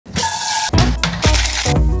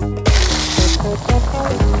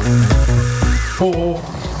오.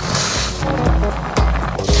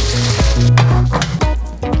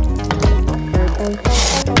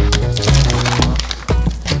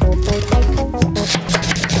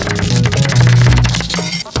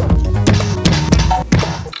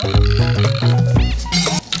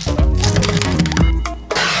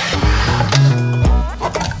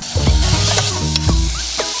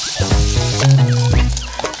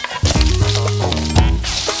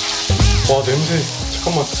 와, 냄새.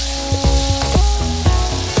 잠깐만.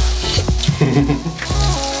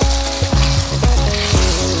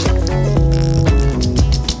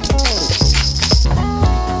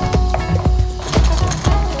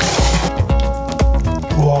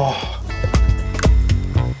 와.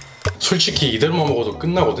 솔직히 이대로만 먹어도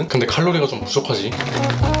끝나거든? 근데 칼로리가 좀 부족하지.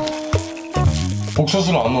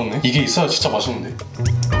 옥수수를 안 넣었네? 이게 있어야 진짜 맛있는데.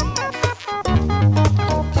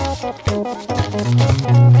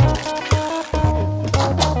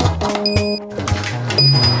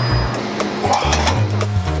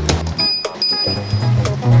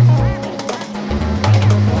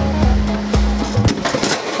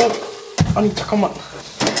 아니 잠깐만.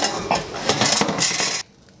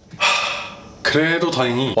 그래도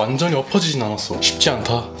다행히 완전히 엎어지진 않았어. 쉽지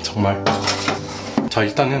않다 정말. 자,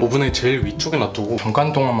 일단은 오븐의 제일 위쪽에 놔두고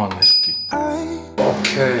잠깐 동안만 해줄게.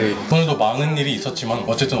 오케이. 오늘도 많은 일이 있었지만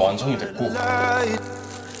어쨌든 완성이 됐고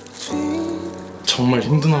정말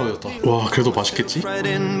힘든 하루였다. 와, 그래도 맛있겠지?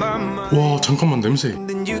 와, 잠깐만, 냄새.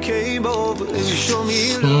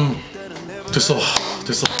 됐어.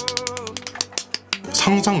 됐어.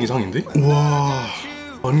 상상 이상인데? 와,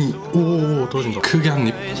 아니, 오, 떨어진다. 크게 한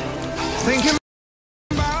입.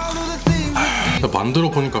 만들어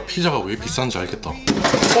보니까 피자가 왜 비싼지 알겠다.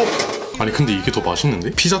 아니 근데 이게 더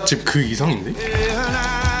맛있는데? 피자집 그 이상인데?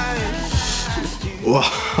 와.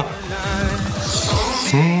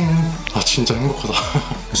 아 진짜 행복하다.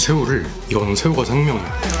 새우를, 이거는 새우가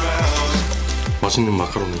생명이야. 맛있는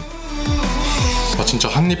마카로니. 아 진짜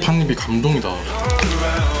한 입 한 입이 감동이다.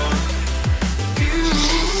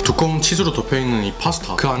 두꺼운 치즈로 덮여있는 이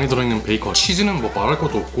파스타, 그 안에 들어있는 베이컨, 치즈는 뭐 말할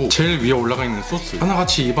것도 없고 제일 위에 올라가 있는 소스,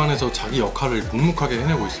 하나같이 입안에서 자기 역할을 묵묵하게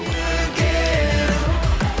해내고 있어.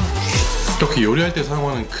 이렇게 요리할 때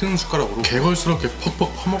사용하는 큰 숟가락으로 개걸스럽게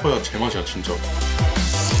퍽퍽 퍼먹어야 제맛이야 진짜.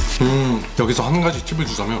 여기서 한 가지 팁을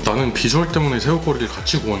주자면, 나는 비주얼 때문에 새우꼬리를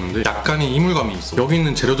같이 구웠는데 약간의 이물감이 있어. 여기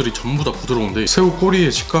있는 재료들이 전부 다 부드러운데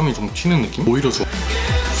새우꼬리의 식감이 좀 튀는 느낌? 오히려 좋아.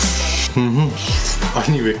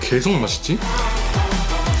 아니 왜 계속 맛있지?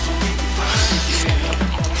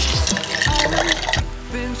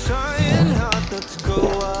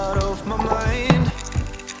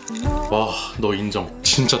 와, 너 인정.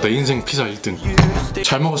 진짜 내 인생 피자 1등.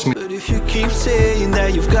 잘 먹었습니다.